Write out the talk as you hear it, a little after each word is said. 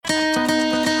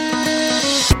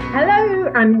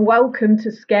and welcome to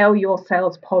Scale Your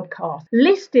Sales podcast,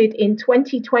 listed in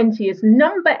 2020 as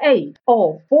number 8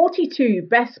 of 42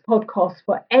 best podcasts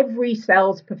for every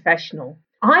sales professional.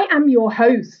 I am your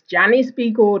host, Janice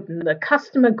B. Gordon, the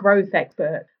customer growth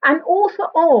expert and author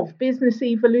of Business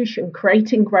Evolution,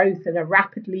 Creating Growth in a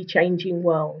Rapidly Changing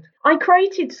World. I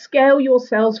created Scale Your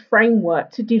Sales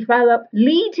framework to develop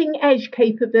leading edge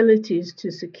capabilities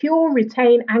to secure,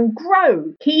 retain, and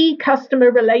grow key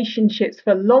customer relationships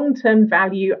for long-term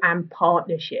value and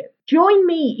partnership. Join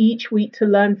me each week to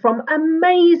learn from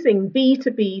amazing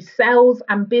B2B sales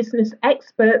and business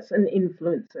experts and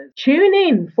influencers. Tune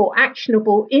in for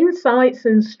actionable insights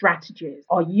and strategies.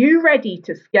 Are you ready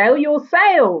to scale your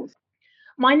sales?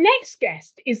 My next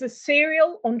guest is a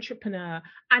serial entrepreneur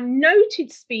and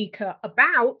noted speaker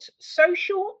about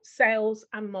social sales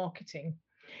and marketing.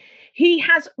 He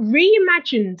has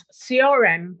reimagined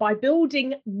CRM by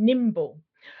building Nimble,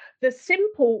 the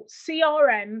simple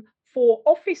CRM for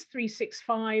Office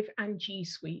 365 and G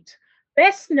Suite.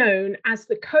 Best known as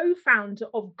the co-founder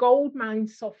of Goldmine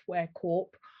Software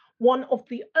Corp, one of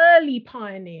the early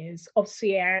pioneers of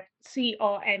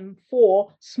CRM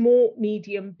for small,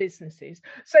 medium businesses.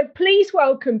 So please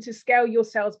welcome to Scale Your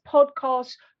Sales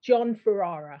podcast, John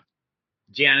Ferrara.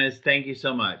 Janice, thank you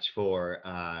so much for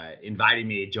inviting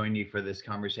me to join you for this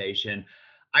conversation.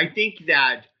 I think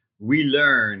that we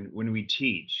learn when we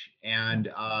teach, and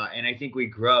I think we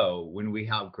grow when we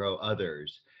help grow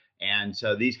others. And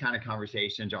so these kind of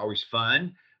conversations are always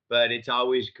fun, but it's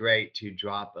always great to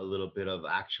drop a little bit of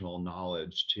actual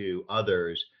knowledge to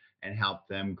others and help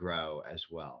them grow as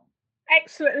well.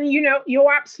 Excellent. You know,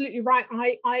 you're absolutely right.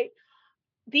 I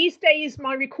these days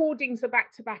my recordings are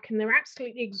back to back and they're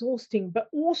absolutely exhausting, but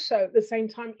also at the same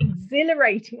time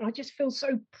exhilarating. I just feel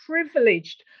so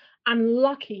privileged and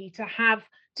lucky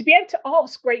to be able to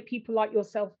ask great people like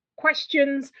yourself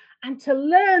questions and to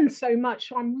learn so much.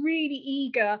 So I'm really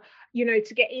eager,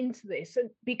 to get into this, and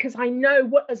because I know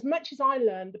what, as much as I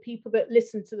learn, the people that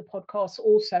listen to the podcast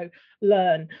also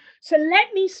learn. So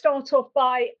let me start off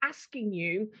by asking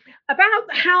you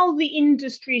about how the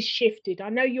industry's shifted. I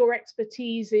know your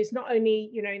expertise is not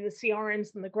only, in the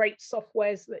CRMs and the great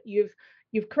softwares that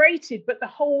you've created, but the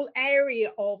whole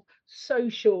area of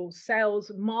social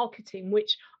sales marketing,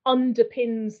 which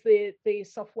underpins the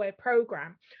software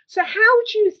program. So how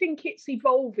do you think it's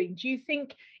evolving? Do you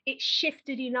think it's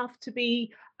shifted enough to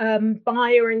be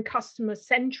buyer and customer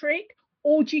centric,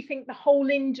 or do you think the whole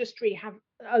industry have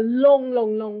a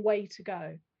long way to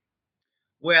go?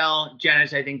 Well,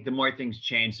 Janice, I think the more things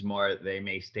change, the more they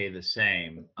may stay the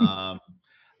same. I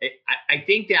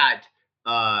think that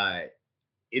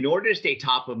in order to stay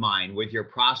top of mind with your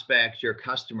prospects, your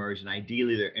customers, and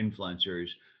ideally their influencers,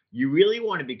 you really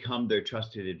want to become their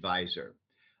trusted advisor.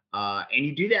 And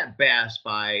you do that best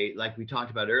by, like we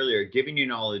talked about earlier, giving your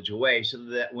knowledge away so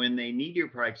that when they need your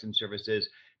products and services,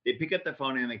 they pick up the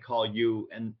phone and they call you,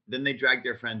 and then they drag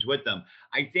their friends with them.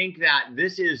 I think that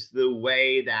this is the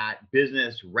way that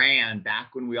business ran back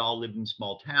when we all lived in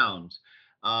small towns.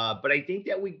 But I think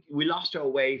that we lost our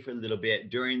way for a little bit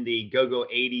during the go-go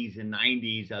 80s and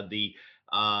 90s of the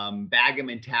bag 'em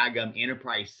and tag 'em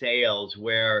enterprise sales,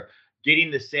 where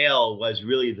getting the sale was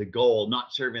really the goal,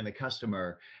 not serving the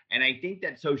customer. And I think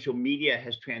that social media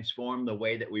has transformed the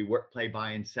way that we work, play,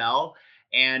 buy, and sell.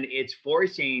 And it's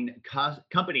forcing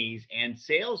companies and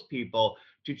salespeople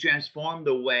to transform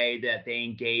the way that they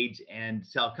engage and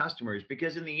sell customers.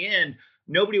 Because in the end,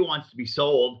 nobody wants to be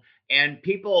sold, and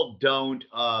people don't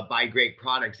buy great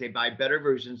products. They buy better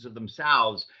versions of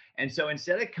themselves. And so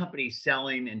instead of companies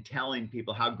selling and telling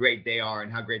people how great they are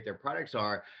and how great their products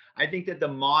are, I think that the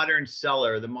modern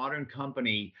seller, the modern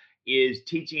company, is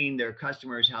teaching their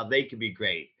customers how they can be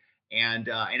great. And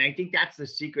I think that's the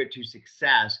secret to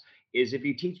success, is if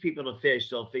you teach people to fish,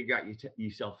 they'll figure out you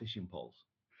sell fishing poles.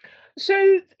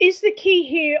 So is the key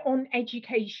here on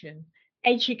education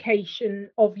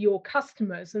of your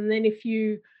customers, and then if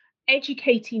you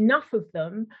educate enough of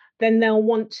them, then they'll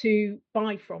want to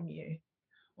buy from you?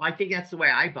 Well, I think that's the way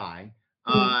I buy.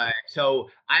 Mm.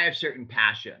 So I have certain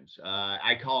passions.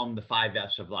 I call them the 5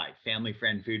 F's of life: family,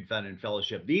 friend, food, fun, and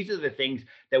fellowship. These are the things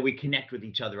that we connect with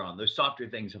each other on, those softer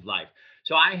things of life.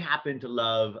 So I happen to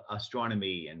love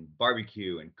astronomy and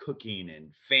barbecue and cooking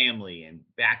and family and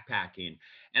backpacking.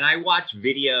 And I watch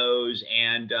videos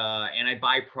and I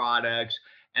buy products,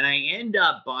 and I end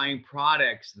up buying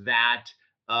products that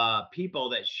people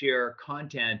that share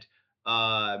content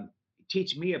uh,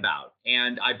 teach me about,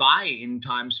 and I buy in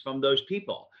times from those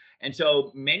people. And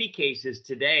so many cases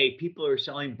today, people are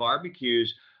selling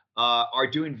barbecues are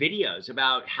doing videos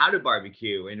about how to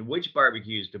barbecue and which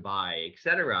barbecues to buy,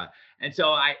 etc. And so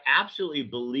I absolutely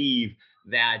believe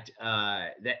that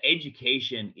that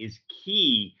education is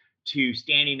key to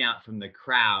standing out from the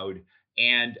crowd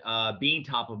and being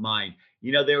top of mind.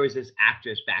 You know, there was this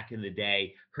actress back in the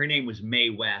day. Her name was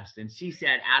Mae West, and she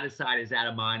said, "Out of sight is out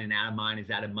of mind, and out of mind is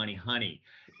out of money, honey."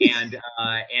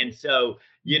 And so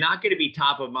you're not going to be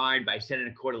top of mind by sending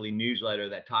a quarterly newsletter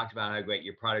that talks about how great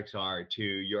your products are to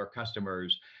your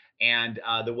customers. And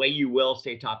the way you will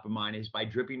stay top of mind is by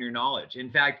dripping your knowledge.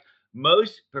 In fact,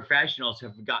 most professionals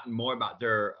have gotten more about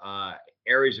their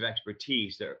areas of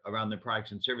expertise around their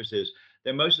products and services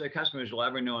than most of their customers will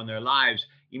ever know in their lives.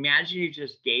 Imagine you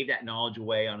just gave that knowledge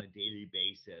away on a daily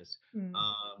basis. Mm.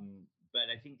 But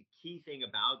I think the key thing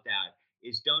about that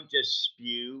is don't just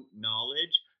spew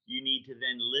knowledge. You need to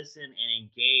then listen and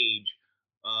engage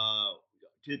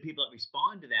to the people that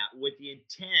respond to that with the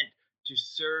intent to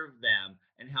serve them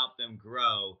and help them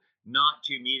grow, not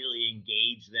to immediately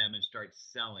engage them and start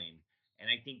selling. And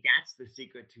I think that's the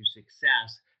secret to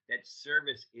success, that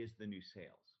service is the new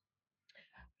sales.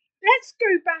 Let's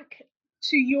go back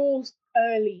to your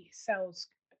early sales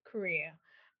career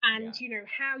and, Yeah.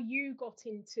 how you got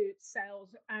into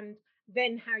sales and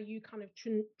then how you kind of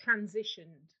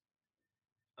transitioned.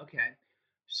 Okay.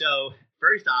 So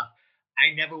first off,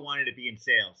 I never wanted to be in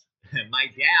sales. My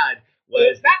dad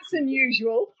was the That's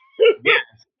unusual. yes,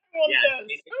 Everyone yes. does.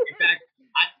 In fact,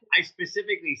 I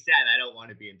specifically said I don't want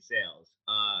to be in sales,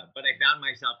 but I found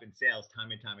myself in sales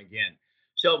time and time again.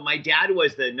 So my dad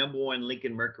was the number one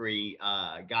Lincoln Mercury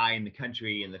guy in the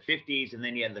country in the 50s, and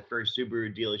then he had the first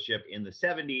Subaru dealership in the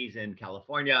 70s in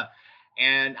California.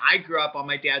 And I grew up on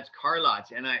my dad's car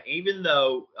lots. And even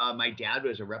though my dad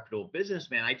was a reputable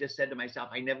businessman, I just said to myself,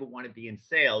 I never want to be in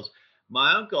sales.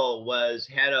 My uncle was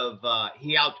head of,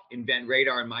 he helped invent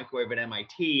radar and microwave at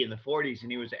MIT in the 40s,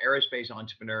 and he was an aerospace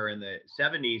entrepreneur in the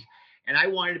 70s. And I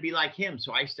wanted to be like him.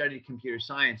 So I studied computer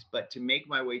science. But to make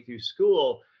my way through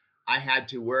school, I had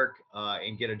to work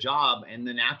and get a job. And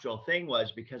the natural thing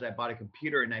was, because I bought a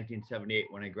computer in 1978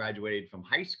 when I graduated from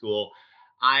high school,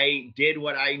 I did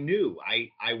what I knew.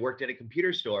 I worked at a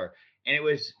computer store. And it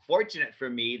was fortunate for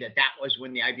me that that was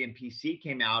when the IBM PC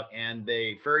came out and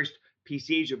the first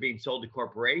PCs were being sold to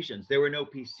corporations. There were no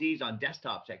PCs on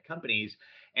desktops at companies,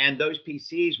 and those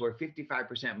PCs were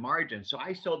 55% margin. So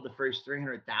I sold the first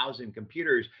 300,000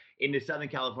 computers into Southern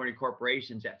California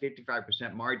corporations at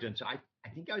 55% margin. So I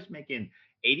think I was making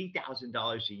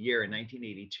 $80,000 a year in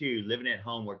 1982, living at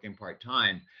home, working part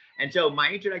time. And so my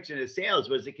introduction to sales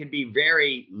was it can be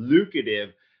very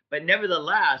lucrative. But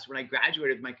nevertheless, when I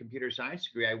graduated with my computer science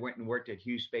degree, I went and worked at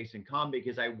Hughes Space and Com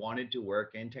because I wanted to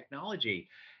work in technology.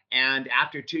 And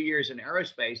after 2 years in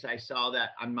aerospace, I saw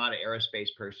that I'm not an aerospace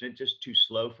person. It's just too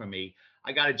slow for me.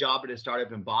 I got a job at a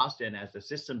startup in Boston as a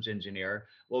systems engineer.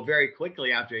 Well, very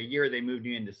quickly after a year, they moved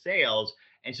me into sales.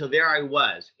 And so there I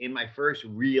was in my first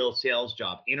real sales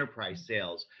job, enterprise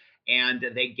sales. And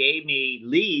they gave me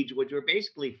leads, which were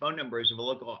basically phone numbers of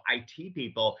local IT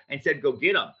people, and said, go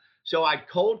get them. So I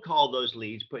cold called those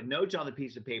leads, put notes on the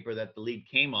piece of paper that the lead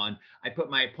came on. I put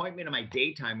my appointment in my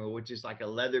day timer, which is like a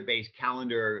leather-based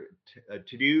calendar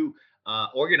to-do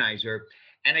organizer.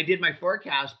 And I did my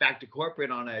forecast back to corporate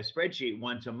on a spreadsheet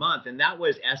once a month. And that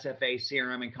was SFA,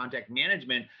 CRM, and contact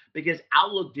management because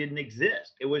Outlook didn't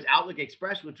exist. It was Outlook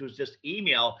Express, which was just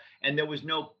email, and there was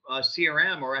no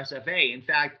CRM or SFA. In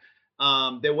fact,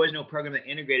 there was no program that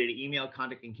integrated email,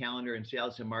 contact, and calendar and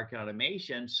sales and market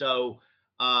automation. So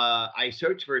I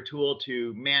searched for a tool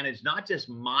to manage not just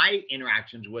my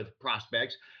interactions with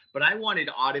prospects, but I wanted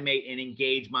to automate and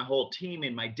engage my whole team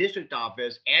in my district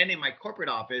office and in my corporate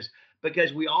office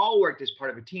because we all worked as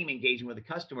part of a team engaging with the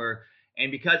customer.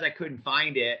 And because I couldn't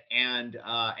find it, and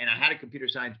I had a computer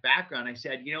science background, I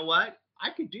said, you know what, I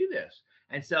could do this.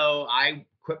 And so I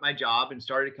quit my job and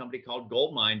started a company called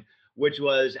Goldmine, which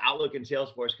was Outlook and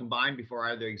Salesforce combined before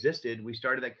either existed. We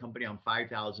started that company on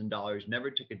 $5,000,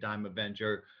 never took a dime of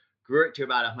venture, grew it to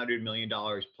about $100 million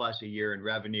plus a year in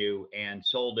revenue, and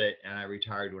sold it. And I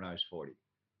retired when I was 40.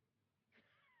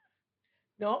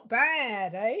 Not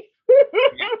bad, eh?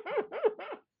 Yeah.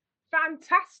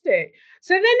 Fantastic.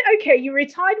 So then, okay, you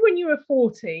retired when you were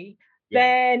 40. Yeah.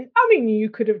 Then, I mean, you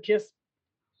could have just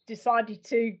decided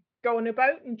to go on a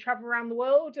boat and travel around the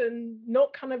world and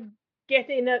not kind of get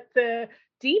in at the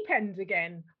deep end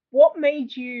again. What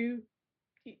made you,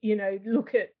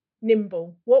 look at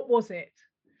Nimble? What was it?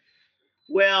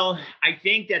 Well, I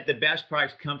think that the best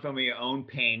products come from your own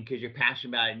pain because you're passionate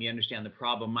about it and you understand the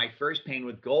problem. My first pain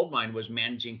with Goldmine was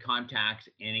managing contacts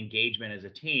and engagement as a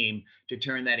team to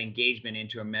turn that engagement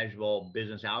into a measurable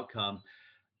business outcome.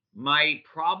 my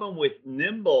problem with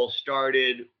Nimble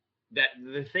started, that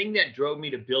the thing that drove me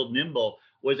to build Nimble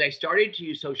was I started to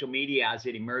use social media as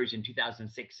it emerged in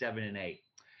 2006, 7, and 8.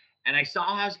 And I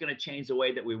saw how it's going to change the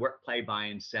way that we work, play, buy,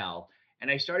 and sell.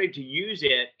 And I started to use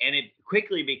it, and it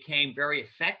quickly became very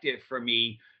effective for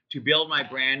me to build my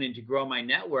brand and to grow my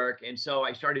network. And so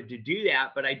I started to do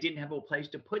that, but I didn't have a place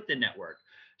to put the network.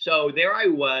 So there I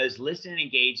was, listening,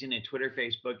 engaging in Twitter,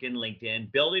 Facebook, and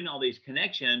LinkedIn, building all these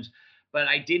connections, but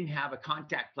I didn't have a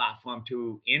contact platform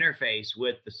to interface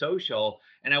with the social.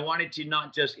 And I wanted to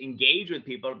not just engage with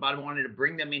people, but I wanted to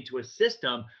bring them into a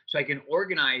system so I can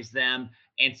organize them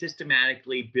and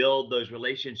systematically build those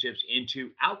relationships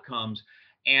into outcomes.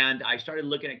 And I started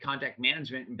looking at contact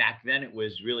management. And back then it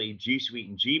was really G Suite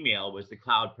and Gmail was the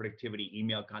cloud productivity,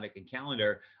 email, contact, and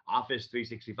calendar. Office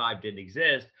 365 didn't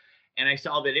exist. And I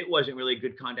saw that it wasn't really a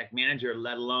good contact manager,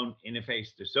 let alone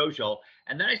interface to social.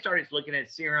 And then I started looking at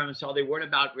CRM and saw they weren't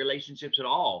about relationships at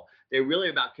all. They're really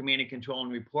about command and control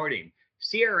and reporting.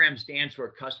 CRM stands for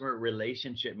customer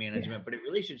relationship management, but it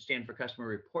really should stand for customer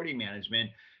reporting management,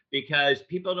 because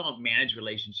people don't manage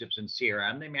relationships in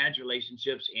CRM. They manage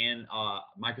relationships in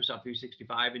Microsoft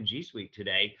 365 and G Suite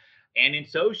today, and in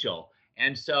social.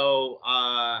 And so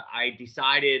I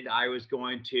decided I was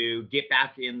going to get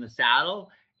back in the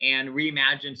saddle and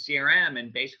reimagine CRM.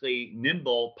 And basically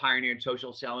Nimble pioneered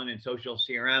social selling and social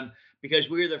CRM because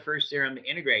we were the first CRM to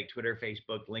integrate Twitter,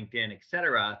 Facebook, LinkedIn,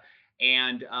 etc.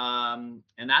 And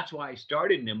that's why I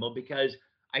started Nimble, because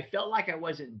I felt like I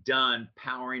wasn't done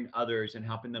powering others and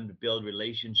helping them to build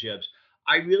relationships.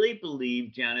 I really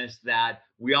believe, Janice, that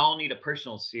we all need a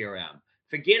personal CRM.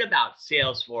 Forget about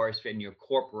Salesforce and your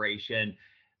corporation.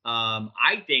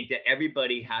 I think that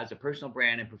everybody has a personal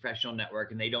brand and professional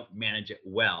network, and they don't manage it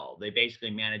well. They basically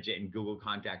manage it in Google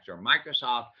Contacts or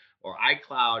Microsoft or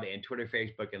iCloud and Twitter,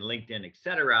 Facebook, and LinkedIn,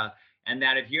 etc. And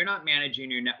that if you're not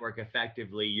managing your network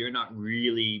effectively, you're not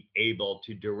really able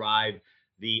to derive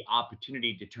the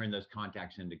opportunity to turn those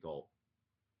contacts into gold.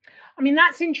 I mean,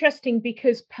 that's interesting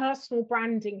because personal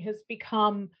branding has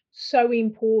become so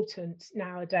important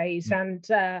nowadays. And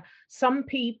some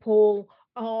people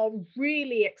are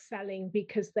really excelling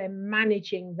because they're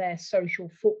managing their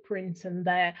social footprint and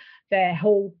their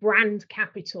whole brand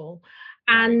capital.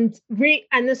 Right.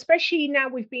 And especially now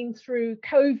we've been through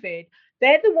COVID,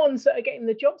 they're the ones that are getting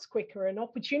the jobs quicker and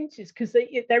opportunities because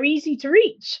they're easy to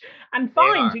reach and They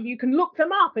find, are. and you can look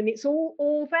them up and it's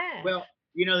all there. Well,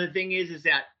 the thing is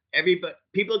that everybody,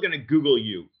 people are going to Google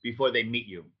you before they meet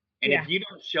you. And Yeah. if you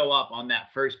don't show up on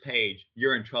that first page,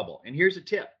 you're in trouble. And here's a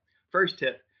tip. First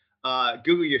tip,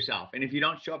 Google yourself. And if you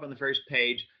don't show up on the first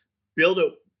page, build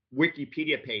a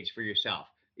Wikipedia page for yourself.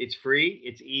 It's free,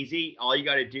 it's easy. All you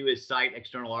got to do is cite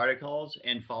external articles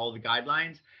and follow the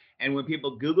guidelines. And when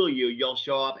people Google you, you'll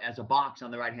show up as a box on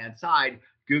the right-hand side.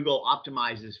 Google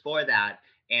optimizes for that.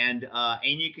 And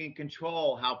you can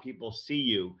control how people see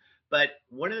you. But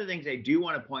one of the things I do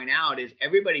want to point out is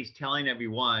everybody's telling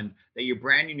everyone that your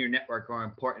brand and your network are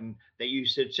important, that you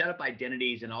should set up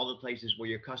identities in all the places where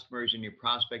your customers and your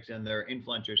prospects and their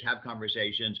influencers have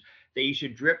conversations, that you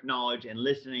should drip knowledge and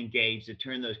listen and engage to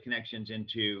turn those connections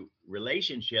into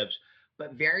relationships.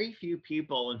 But very few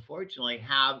people, unfortunately,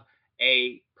 have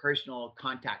a personal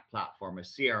contact platform, a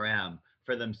CRM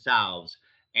for themselves.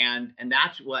 And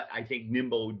that's what I think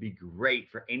Nimble would be great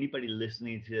for anybody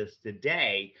listening to this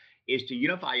today, is to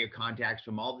unify your contacts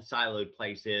from all the siloed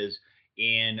places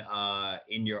in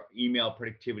your email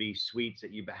productivity suites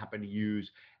that you happen to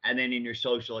use, and then in your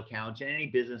social accounts and any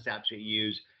business apps that you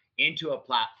use, into a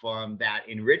platform that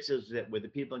enriches it with the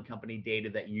people and company data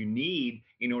that you need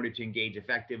in order to engage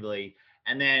effectively.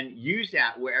 And then use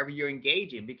that wherever you're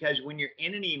engaging, because when you're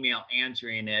in an email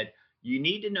answering it, you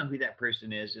need to know who that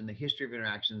person is and the history of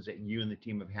interactions that you and the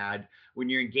team have had. When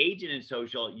you're engaging in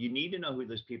social, you need to know who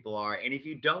those people are. And if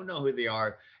you don't know who they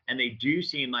are and they do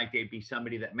seem like they'd be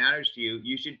somebody that matters to you,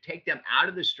 you should take them out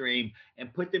of the stream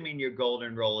and put them in your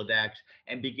golden Rolodex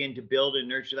and begin to build and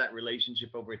nurture that relationship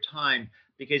over time.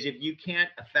 Because if you can't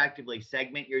effectively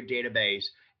segment your database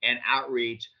and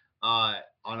outreach on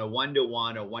a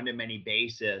one-to-one or one-to-many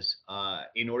basis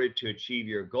in order to achieve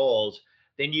your goals,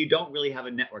 then you don't really have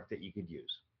a network that you could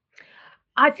use.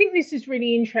 I think this is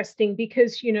really interesting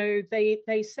because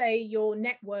they say your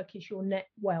network is your net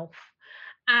wealth.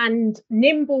 And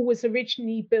Nimble was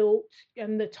originally built,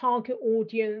 and the target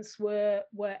audience were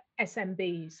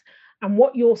SMBs. And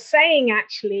what you're saying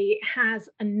actually has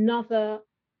another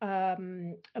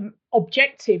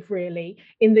objective, really,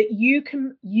 in that you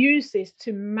can use this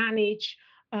to manage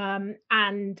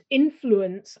and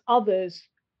influence others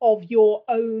of your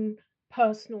own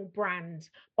personal brand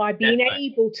by That's being right.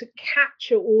 able to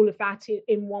capture all of that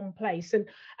in one place.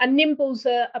 And Nimble's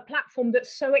a platform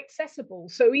that's so accessible.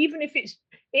 So even if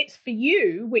it's for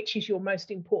you, which is your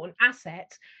most important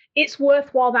asset, it's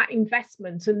worthwhile that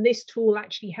investment. And this tool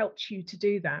actually helps you to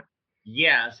do that.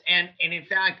 Yes, and in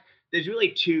fact, there's really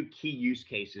two key use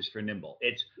cases for Nimble.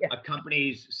 It's Yeah. a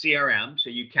company's CRM, so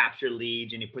you capture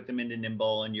leads and you put them into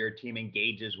Nimble, and your team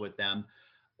engages with them.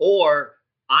 Or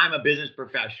I'm a business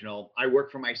professional. I work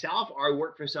for myself or I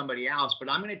work for somebody else, but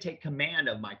I'm going to take command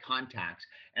of my contacts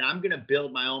and I'm going to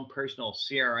build my own personal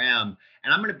CRM,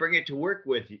 and I'm going to bring it to work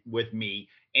with me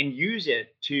and use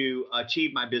it to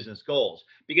achieve my business goals.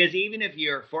 Because even if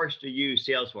you're forced to use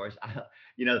Salesforce,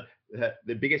 you know,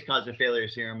 the biggest cause of failure of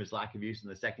CRM is lack of use,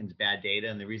 and the second is bad data.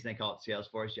 And the reason they call it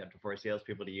Salesforce, you have to force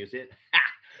salespeople to use it.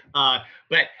 But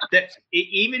that's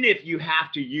even if you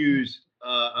have to use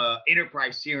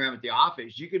enterprise CRM at the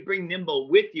office, you could bring Nimble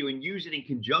with you and use it in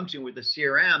conjunction with the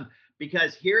CRM.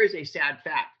 Because here is a sad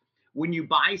fact: when you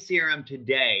buy CRM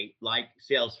today, like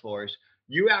Salesforce,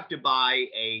 you have to buy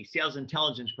a sales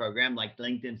intelligence program like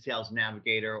LinkedIn Sales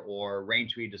Navigator or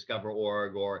Raintree Discover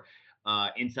Org or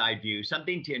Inside View,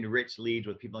 something to enrich leads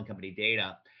with people and company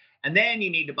data. And then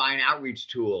you need to buy an outreach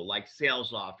tool like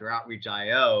SalesLoft or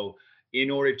Outreach.io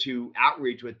in order to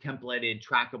outreach with templated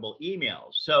trackable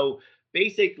emails. So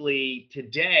basically,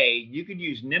 today you could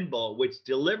use Nimble, which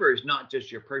delivers not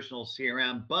just your personal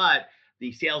CRM, but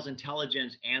the sales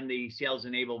intelligence and the sales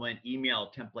enablement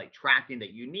email template tracking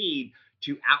that you need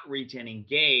to outreach and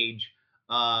engage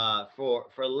for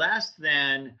less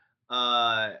than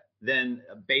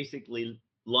basically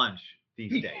lunch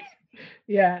these days.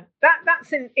 Yeah,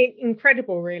 that's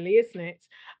incredible, really, isn't it?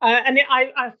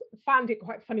 I found it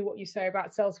quite funny what you say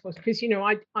about Salesforce, because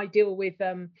I deal with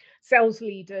sales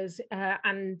leaders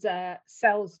and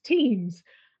sales teams,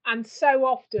 and so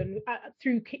often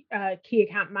through key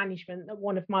account management,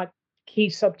 one of my key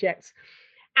subjects,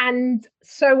 and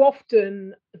so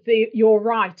often you're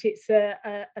right, it's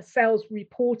a sales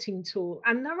reporting tool,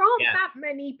 and there aren't Yeah. that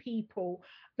many people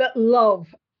that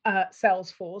love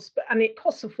Salesforce, and it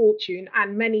costs a fortune,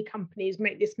 and many companies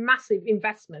make this massive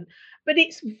investment, but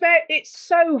it's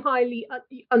so highly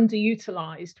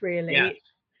underutilized, Yeah. really.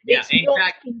 Yeah. It's In not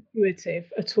fact,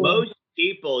 intuitive at all. most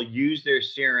people use their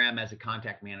CRM as a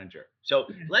contact manager. So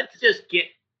Yeah. let's just get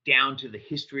down to the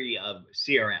history of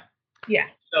CRM. Yeah.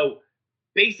 So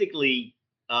basically,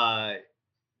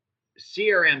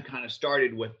 CRM kind of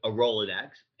started with a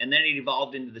Rolodex, and then it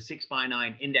evolved into the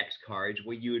 6x9 index cards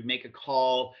where you would make a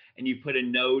call and you put a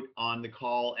note on the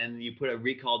call and you put a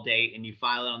recall date and you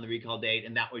file it on the recall date.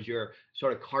 And that was your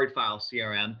sort of card file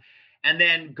CRM. And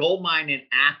then Goldmine and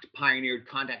Act pioneered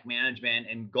contact management,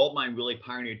 and Goldmine really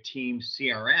pioneered Team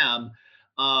CRM.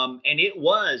 And it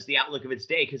was the Outlook of its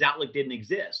day because Outlook didn't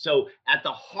exist. So at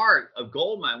the heart of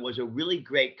Goldmine was a really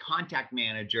great contact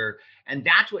manager. And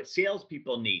that's what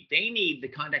salespeople need. They need the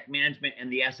contact management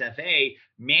and the SFA.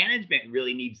 Management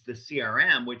really needs the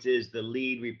CRM, which is the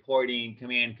lead reporting,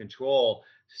 command control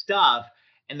stuff.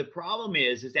 And the problem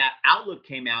is that Outlook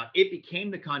came out, it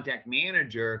became the contact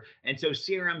manager. And so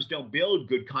CRMs don't build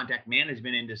good contact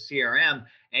management into CRM,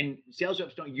 and sales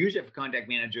reps don't use it for contact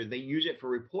manager. They use it for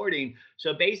reporting.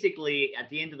 So basically, at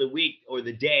the end of the week or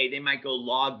the day, they might go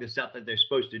log the stuff that they're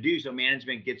supposed to do, so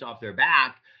management gets off their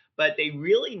back. But they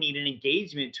really need an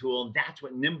engagement tool. And that's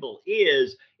what Nimble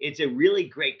is. It's a really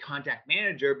great contact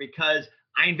manager because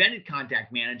I invented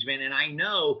contact management, and I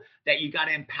know that you got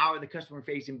to empower the customer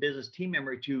facing business team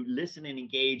member to listen and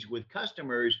engage with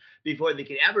customers before they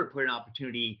could ever put an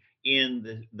opportunity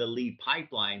in the lead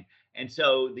pipeline. And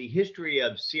so the history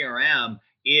of CRM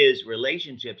is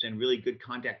relationships and really good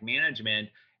contact management.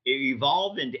 It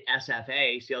evolved into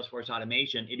SFA, Salesforce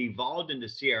Automation. It evolved into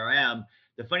CRM.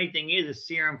 The funny thing is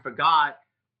CRM forgot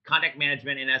contact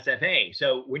management and SFA.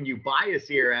 So when you buy a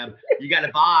CRM, you got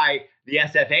to buy the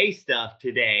SFA stuff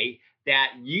today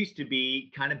that used to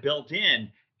be kind of built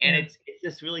in. And Yeah. it's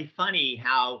just really funny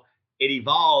how it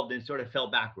evolved and sort of fell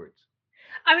backwards.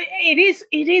 I mean,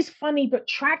 it is funny but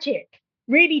tragic,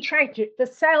 really tragic. The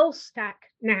sales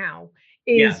stack now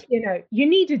Yeah. is, you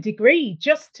need a degree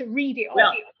just to read it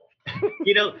Well, off.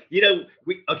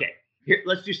 we okay. Here,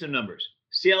 let's do some numbers.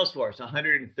 Salesforce,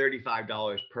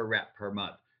 $135 per rep per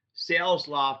month.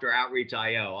 SalesLoft or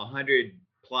Outreach.io,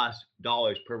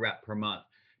 $100+ per rep per month.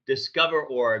 Discover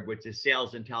Org, which is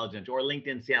sales intelligence, or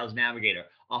LinkedIn Sales Navigator,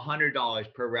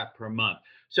 $100 per rep per month.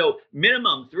 So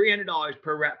minimum $300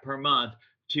 per rep per month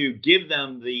to give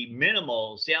them the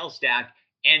minimal sales stack.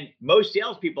 And most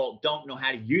salespeople don't know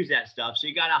how to use that stuff. So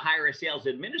you got to hire a sales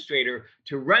administrator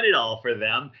to run it all for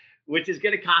them. which is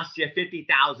going to cost you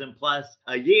 50,000 plus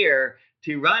a year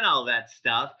to run all that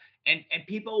stuff. And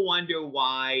people wonder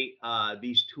why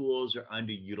these tools are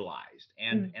underutilized.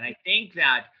 And I think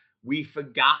that we've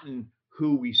forgotten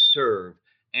who we serve.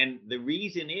 And the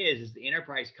reason is the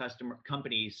enterprise customer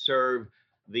companies serve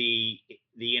the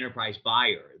the enterprise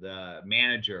buyer, the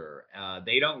manager.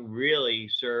 They don't really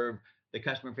serve the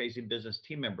customer facing business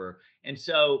team member. And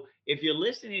so if you're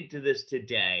listening to this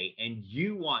today and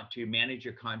you want to manage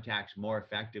your contacts more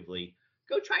effectively,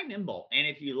 go try Nimble. And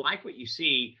if you like what you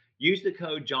see, use the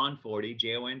code John40,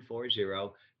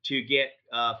 JON40, to get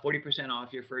 40%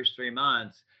 off your first 3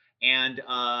 months. And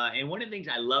one of the things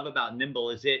I love about Nimble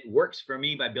is it works for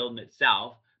me by building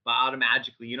itself, by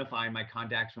automatically unifying my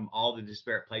contacts from all the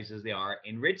disparate places they are,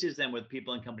 enriches them with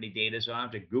people and company data so I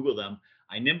don't have to Google them.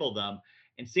 I Nimble them,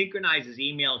 and synchronizes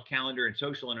email, calendar, and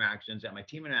social interactions that my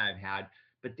team and I have had.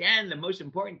 But then the most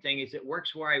important thing is it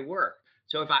works where I work.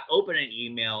 So if I open an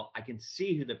email, I can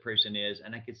see who the person is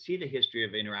and I can see the history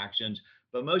of interactions.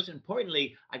 But most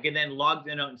importantly, I can then log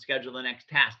the note and schedule the next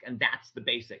task. And that's the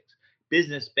basics,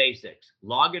 business basics.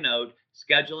 Log a note,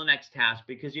 schedule the next task,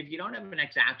 because if you don't have a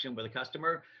next action with a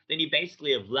customer, then you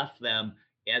basically have left them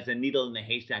as a needle in the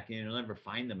haystack and you'll never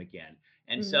find them again.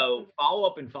 And so follow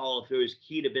up and follow through is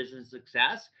key to business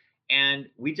success. And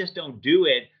we just don't do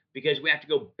it because we have to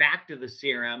go back to the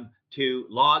CRM to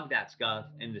log that stuff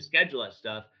and to schedule that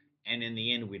stuff. And in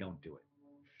the end, we don't do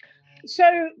it.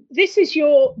 So this is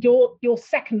your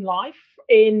second life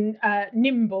in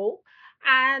Nimble,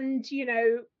 and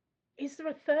is there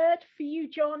a third for you,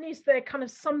 John? Is there kind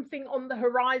of something on the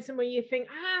horizon where you think,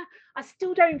 I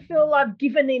still don't feel I've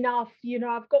given enough,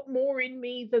 I've got more in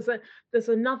me, there's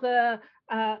another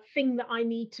thing that I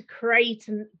need to create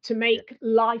and to make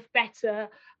life better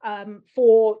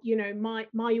for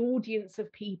my audience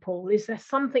of people? Is there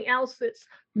something else that's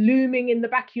looming in the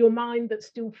back of your mind that's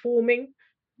still forming?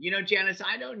 Janice,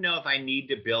 I don't know if I need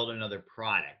to build another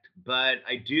product, but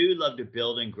I do love to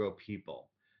build and grow people.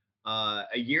 A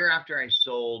year after I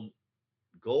sold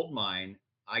Goldmine,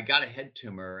 I got a head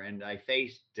tumor and I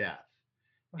faced death.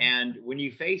 Wow. And when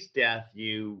you face death,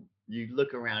 you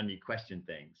look around, you question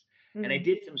things. And I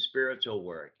did some spiritual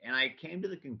work, and I came to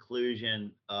the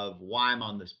conclusion of why I'm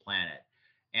on this planet.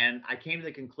 And I came to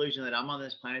the conclusion that I'm on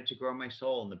this planet to grow my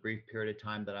soul in the brief period of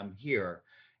time that I'm here.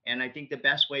 And I think the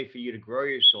best way for you to grow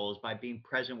your soul is by being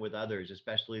present with others,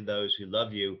 especially those who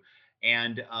love you,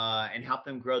 and help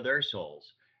them grow their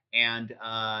souls. And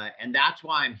that's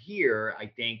why I'm here, I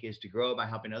think, is to grow by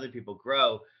helping other people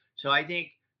grow. So I think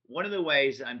one of the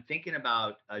ways I'm thinking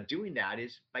about doing that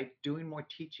is by doing more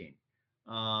teaching.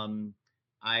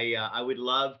 I would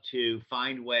love to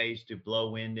find ways to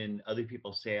blow wind in other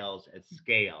people's sails at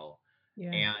scale.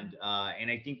 Yeah.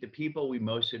 And I think the people we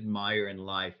most admire in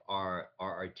life are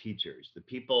our teachers, the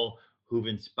people who've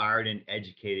inspired and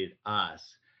educated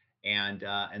us. And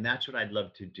that's what I'd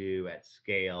love to do at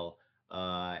scale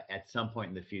at some point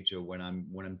in the future when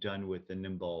I'm done with the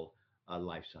Nimble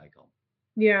life cycle.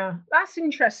 Yeah, that's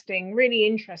interesting. Really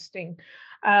interesting.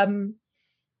 I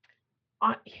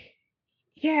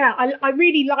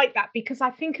really like that, because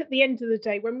I think at the end of the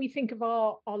day, when we think of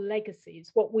our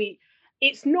legacies,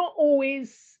 it's not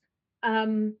always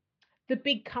the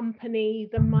big company,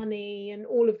 the money, and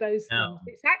all of those things.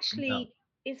 It's actually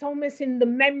it's almost in the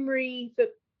memory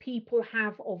that people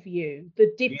have of you,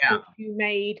 the difference you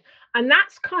made, and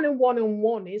that's kind of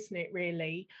one-on-one, isn't it?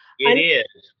 Really, it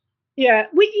is. Yeah,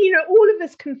 all of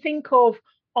us can think of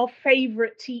our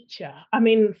favorite teacher. I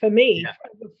mean, for me,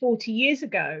 40 years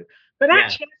ago, but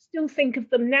actually I still think of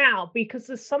them now because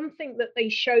there's something that they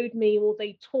showed me or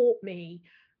they taught me.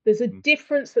 There's a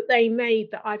difference that they made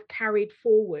that I've carried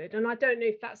forward. And I don't know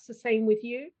if that's the same with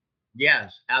you.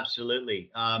 Yes,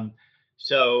 absolutely.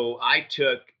 So I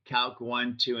took Calc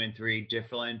 1, 2, and 3,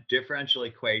 differential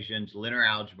equations, linear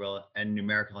algebra, and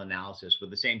numerical analysis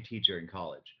with the same teacher in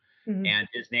college. And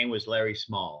his name was Larry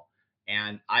Small.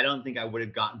 And I don't think I would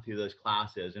have gotten through those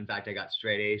classes. In fact, I got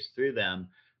straight A's through them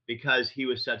because he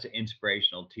was such an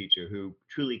inspirational teacher who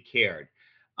truly cared.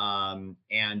 And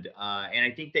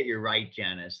I think that you're right,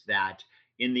 Janice, that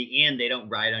in the end, they don't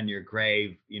write on your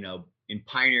grave, in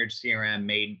pioneered CRM,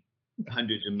 made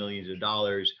hundreds of millions of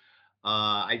dollars.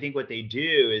 I think what they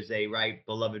do is they write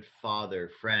beloved father,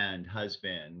 friend,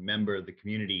 husband, member of the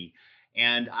community.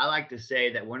 And I like to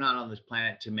say that we're not on this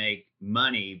planet to make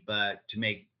money, but to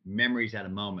make memories out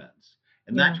of moments.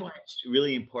 And that's why it's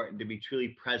really important to be truly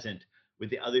present with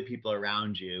the other people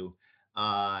around you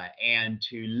and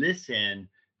to listen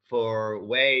for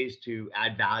ways to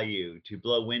add value, to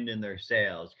blow wind in their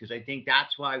sails. Because I think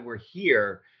that's why we're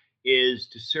here, is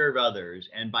to serve others.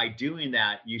 And by doing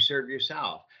that, you serve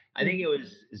yourself. I think it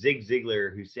was Zig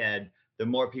Ziglar who said, the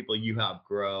more people you help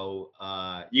grow,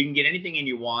 you can get anything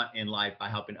you want in life by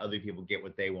helping other people get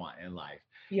what they want in life.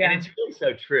 And Yeah. it's really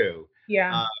so true.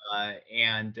 Yeah.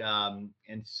 And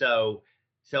so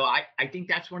I think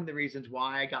that's one of the reasons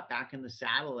why I got back in the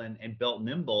saddle and built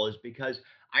Nimble, is because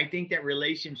I think that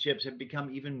relationships have become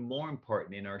even more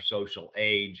important in our social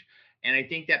age. And I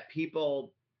think that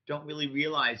people don't really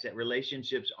realize that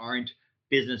relationships aren't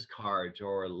business cards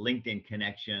or LinkedIn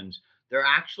connections. They're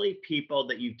actually people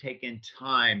that you've taken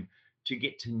time to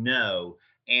get to know,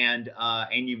 and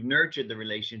you've nurtured the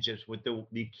relationships with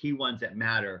the key ones that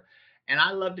matter. And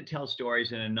I love to tell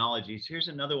stories and analogies. Here's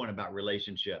another one about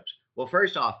relationships. Well,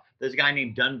 first off, there's a guy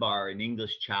named Dunbar, an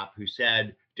English chap, who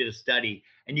did a study,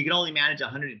 and you can only manage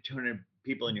 100 to 200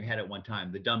 people in your head at one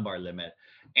time, the Dunbar limit.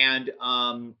 And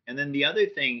then the other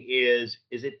thing is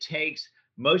it takes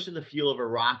most of the fuel of a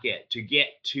rocket to get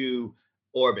to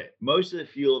orbit, most of the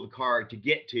fuel of a car to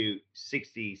get to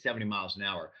 60, 70 miles an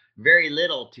hour, very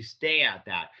little to stay at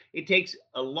that. It takes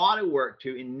a lot of work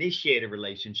to initiate a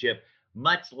relationship,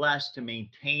 much less to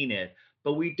maintain it.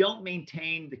 But we don't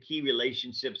maintain the key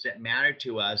relationships that matter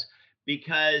to us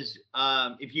because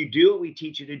if you do what we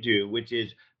teach you to do, which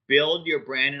is build your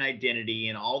brand and identity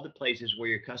in all the places where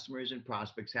your customers and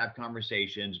prospects have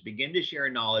conversations, begin to share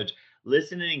knowledge,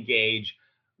 listen and engage.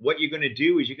 What you're going to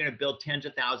do is you're going to build tens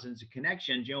of thousands of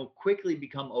connections. You'll quickly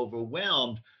become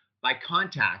overwhelmed by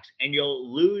contacts, and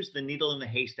you'll lose the needle in the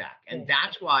haystack. And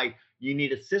that's why you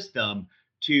need a system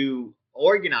to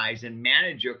organize and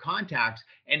manage your contacts.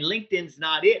 And LinkedIn's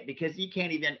not it, because you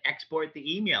can't even export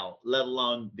the email, let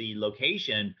alone the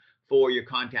location for your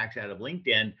contacts out of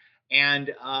LinkedIn.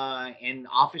 And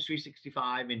Office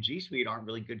 365 and G Suite aren't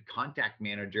really good contact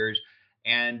managers.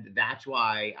 And that's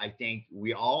why I think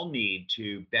we all need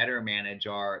to better manage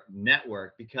our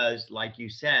network, because like you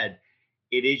said,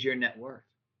 it is your net worth.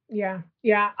 Yeah.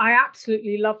 Yeah. I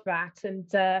absolutely love that. And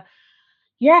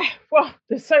yeah, well,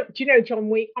 there's so, do you know,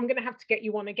 John, I'm going to have to get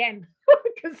you on again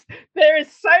because there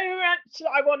is so much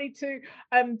I wanted to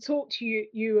talk to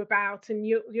you about, and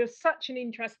you're such an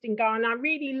interesting guy, and I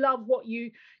really love what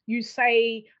you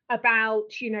say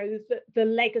about, you know, the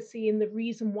legacy and the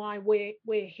reason why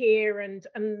we're here, and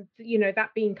you know,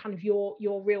 that being kind of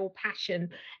your real passion,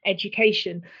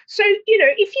 education. So, you know,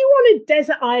 if you were on a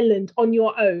desert island on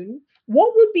your own,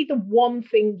 what would be the one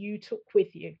thing you took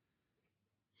with you?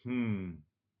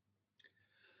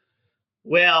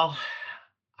 Well,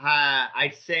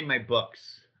 I'd say my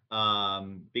books,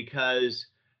 because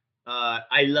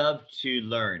I love to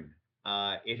learn.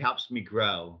 It helps me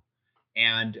grow,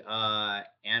 and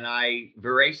I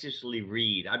voraciously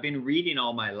read. I've been reading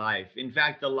all my life. In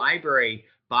fact, the library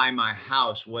by my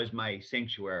house was my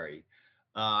sanctuary.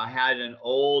 I had an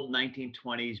old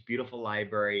 1920s beautiful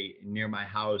library near my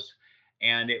house,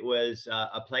 and it was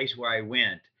a place where I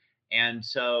went. And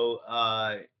so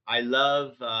I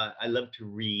love to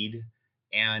read.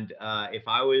 And if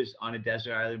I was on a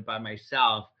desert island by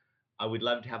myself, I would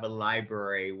love to have a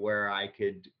library where I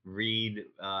could read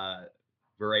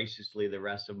voraciously the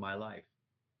rest of my life.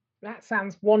 That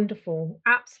sounds wonderful.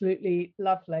 Absolutely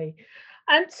lovely.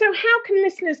 And so, how can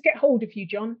listeners get hold of you,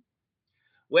 John?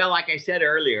 Well, like I said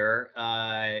earlier,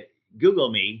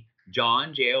 Google me,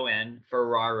 John Jon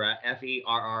Ferrara,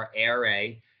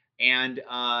 Ferrara, and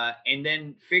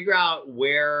then figure out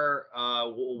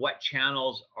what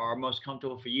channels are most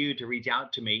comfortable for you to reach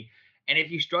out to me. And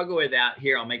if you struggle with that,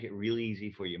 here, I'll make it really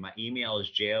easy for you. My email is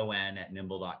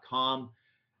jon@nimble.com.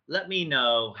 Let me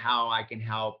know how I can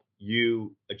help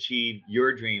you achieve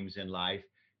your dreams in life,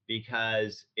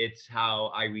 because it's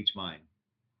how I reach mine.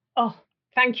 Oh,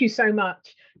 thank you so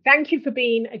much. Thank you for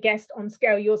being a guest on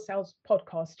Scale Your Sales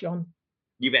podcast, John.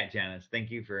 You bet, Janice.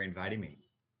 Thank you for inviting me.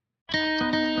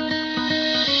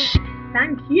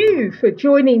 Thank you for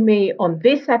joining me on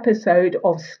this episode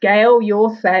of Scale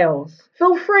Your Sales.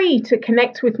 Feel free to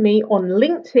connect with me on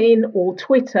LinkedIn or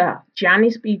Twitter,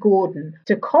 Janice B. Gordon,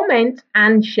 to comment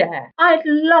and share. I'd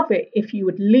love it if you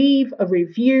would leave a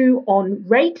review on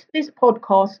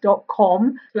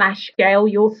ratethispodcast.com/scale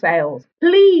your sales.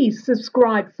 Please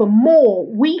subscribe for more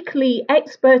weekly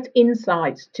expert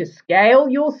insights to scale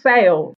your sales.